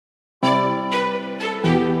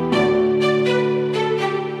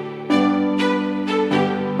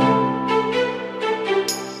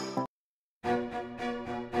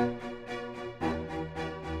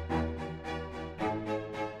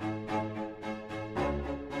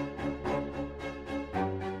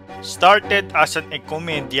Started as an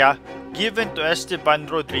encomienda given to Esteban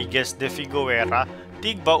Rodriguez de Figueroa,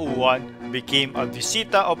 Tigbauan became a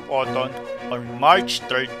visita of autumn on March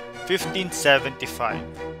 3, 1575.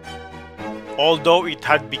 Although it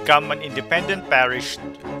had become an independent parish,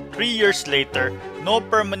 3 years later, no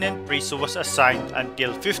permanent priest was assigned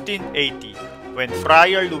until 1580 when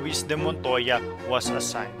Friar Luis de Montoya was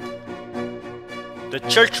assigned. The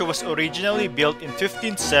church was originally built in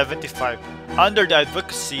 1575 under the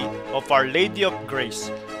advocacy of Our Lady of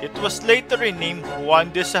Grace. It was later renamed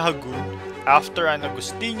Juan de Sahagún after an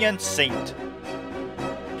Augustinian saint.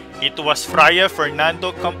 It was Friar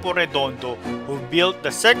Fernando Camporedondo who built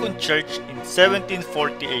the second church in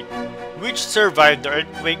 1748, which survived the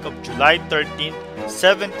earthquake of July 13,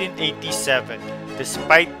 1787,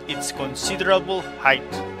 despite its considerable height.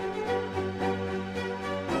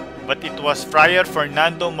 But it was Friar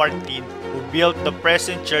Fernando Martin who built the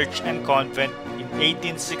present church and convent in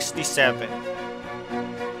 1867.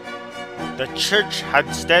 The church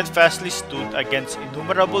had steadfastly stood against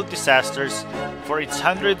innumerable disasters for its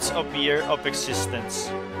hundreds of years of existence.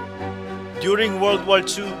 During World War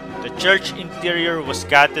II, the church interior was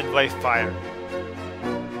gutted by fire.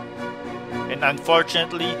 And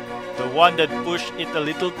unfortunately, the one that pushed it a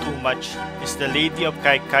little too much is the Lady of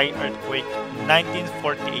Kaikai earthquake in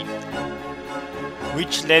 1948,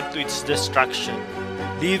 which led to its destruction,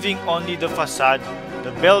 leaving only the facade,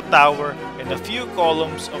 the bell tower, and a few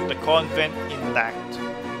columns of the convent intact.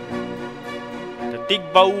 The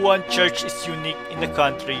Tigbauan Church is unique in the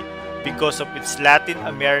country because of its Latin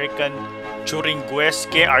American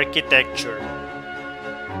churriquesque architecture.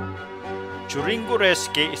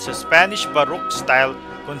 Churriquesque is a Spanish Baroque style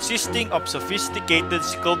consisting of sophisticated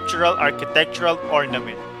sculptural architectural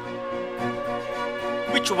ornament,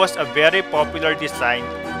 which was a very popular design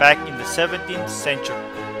back in the 17th century.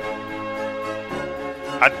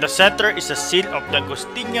 At the center is a seal of the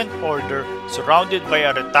Augustinian order surrounded by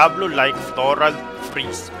a retablo-like floral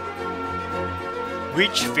frieze,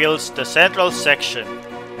 which fills the central section.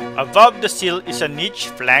 Above the seal is a niche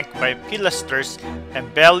flanked by pilasters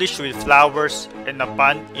embellished with flowers, and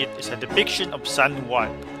upon it is a depiction of San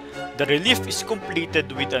Juan. The relief is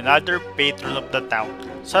completed with another patron of the town,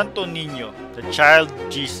 Santo Niño, the child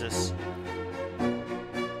Jesus.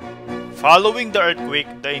 Following the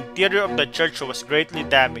earthquake, the interior of the church was greatly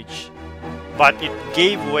damaged, but it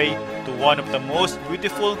gave way to one of the most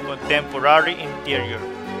beautiful contemporary interior,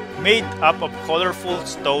 made up of colorful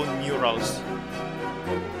stone murals.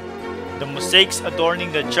 The mosaics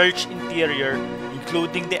adorning the church interior,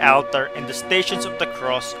 including the altar and the Stations of the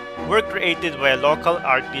Cross, were created by a local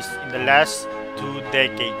artist in the last 2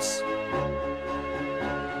 decades.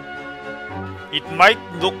 It might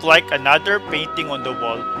look like another painting on the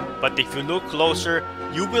wall, but if you look closer,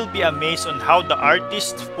 you will be amazed on how the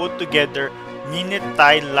artist put together minute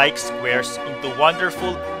tile-like squares into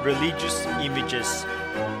wonderful religious images.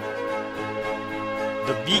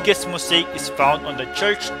 The biggest mosaic is found on the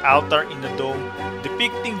church altar in the dome,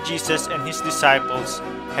 depicting Jesus and his disciples,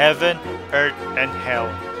 heaven, earth, and hell.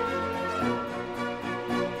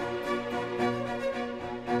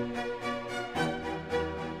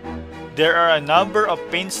 There are a number of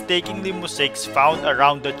painstakingly mosaics found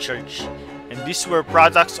around the church, and these were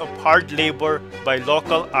products of hard labor by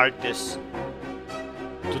local artists.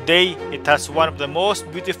 Today, it has one of the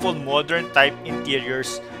most beautiful modern type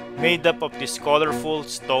interiors made up of these colorful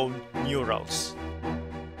stone murals.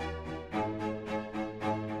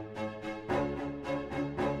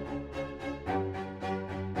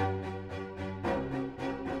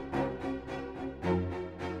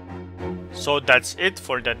 So that's it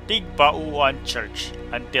for the Tigbauan Church.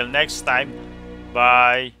 Until next time,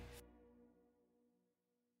 bye!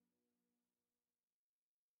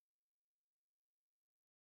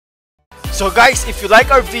 So guys, if you like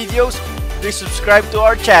our videos, please subscribe to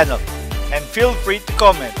our channel and feel free to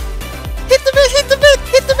comment. Hit the bell, hit the bell,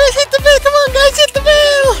 hit the bell, hit the bell, come on guys!